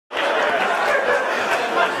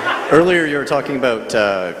Earlier you were talking about,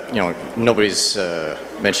 nobody's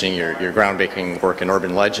mentioning your groundbreaking work in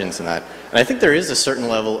urban legends and that. And I think there is a certain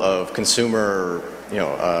level of consumer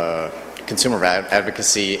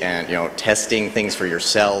advocacy and, testing things for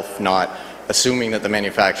yourself, not assuming that the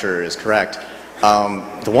manufacturer is correct.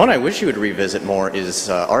 The one I wish you would revisit more is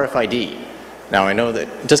RFID. Now I know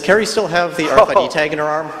that, does Carrie still have the RFID tag in her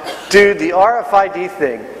arm? Dude, the RFID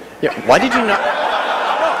thing. Yeah, why did you not?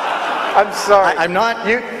 I'm sorry. I'm not.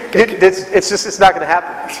 It's not going to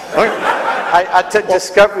happen.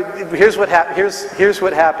 Discovery. Here's what happened. Here's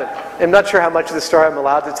what happened. I'm not sure how much of the story I'm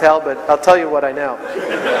allowed to tell, but I'll tell you what I know.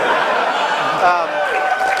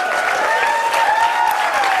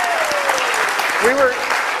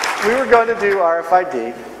 We were going to do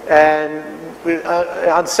RFID, and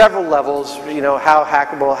on several levels, how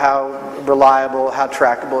hackable, how reliable, how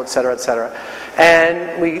trackable, et cetera, et cetera.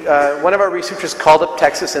 And one of our researchers called up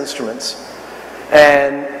Texas Instruments,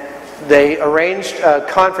 and they arranged a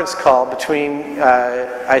conference call between,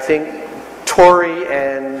 I think, Tori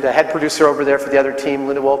and the head producer over there for the other team,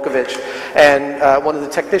 Linda Wolkovich, and one of the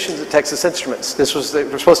technicians at Texas Instruments. They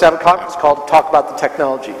were supposed to have a conference call to talk about the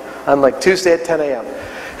technology on like Tuesday at 10 a.m.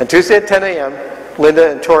 And Tuesday at 10 a.m., Linda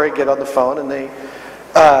and Tori get on the phone, and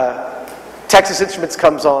Texas Instruments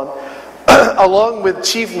comes on, along with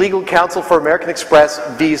Chief Legal Counsel for American Express,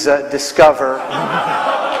 Visa, Discover,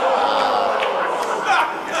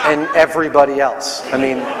 and everybody else. I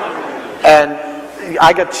mean, and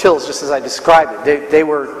I got chills just as I described it. They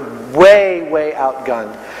were way, way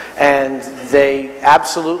outgunned, and they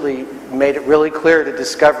absolutely made it really clear to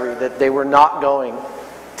Discovery that they were not going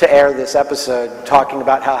to air this episode talking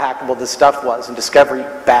about how hackable this stuff was, and Discovery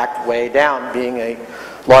backed way down, being a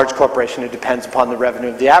large corporation who depends upon the revenue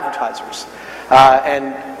of the advertisers.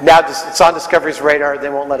 And now it's on Discovery's radar. They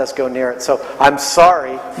won't let us go near it. So I'm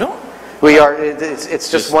sorry. No. We are. It's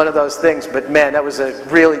just one of those things. But man, that was a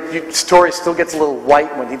really. Story still gets a little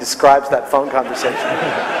white when he describes that phone conversation.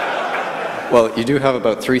 Well, you do have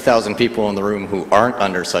about 3,000 people in the room who aren't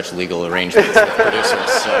under such legal arrangements with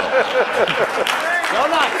producers. So.